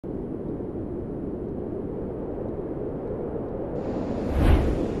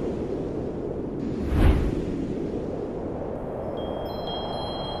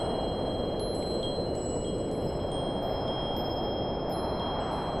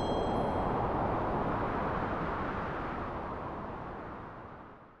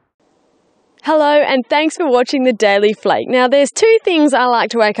Hello and thanks for watching the Daily Flake. Now there's two things I like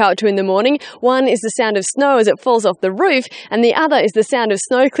to wake up to in the morning. One is the sound of snow as it falls off the roof, and the other is the sound of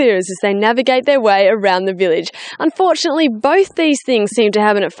snow clearers as they navigate their way around the village. Unfortunately, both these things seem to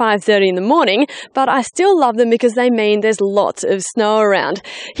happen at 5:30 in the morning, but I still love them because they mean there's lots of snow around.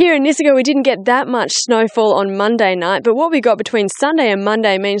 Here in Niseko we didn't get that much snowfall on Monday night, but what we got between Sunday and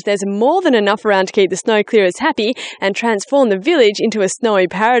Monday means there's more than enough around to keep the snow clearers happy and transform the village into a snowy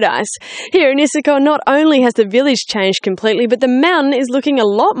paradise. Here in Niseko, not only has the village changed completely, but the mountain is looking a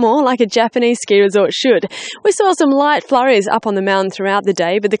lot more like a Japanese ski resort should. We saw some light flurries up on the mountain throughout the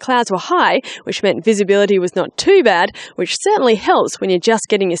day, but the clouds were high, which meant visibility was not too bad, which certainly helps when you're just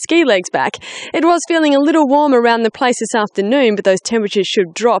getting your ski legs back. It was feeling a little warm around the place this afternoon, but those temperatures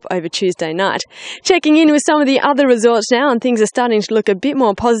should drop over Tuesday night. Checking in with some of the other resorts now, and things are starting to look a bit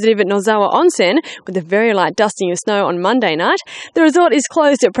more positive at Nozawa Onsen, with a very light dusting of snow on Monday night. The resort is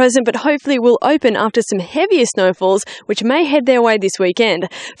closed at present, but hopefully will open after some heavier snowfalls, which may head their way this weekend.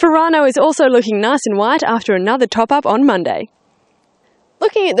 Furano is also looking nice and white after another top-up on Monday.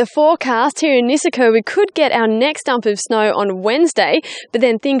 Looking at the forecast here in Niseko, we could get our next dump of snow on Wednesday, but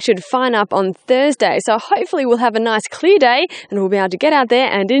then things should fine up on Thursday. So hopefully we'll have a nice clear day and we'll be able to get out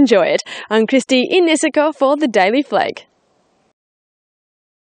there and enjoy it. I'm Christy in Niseko for the Daily Flake.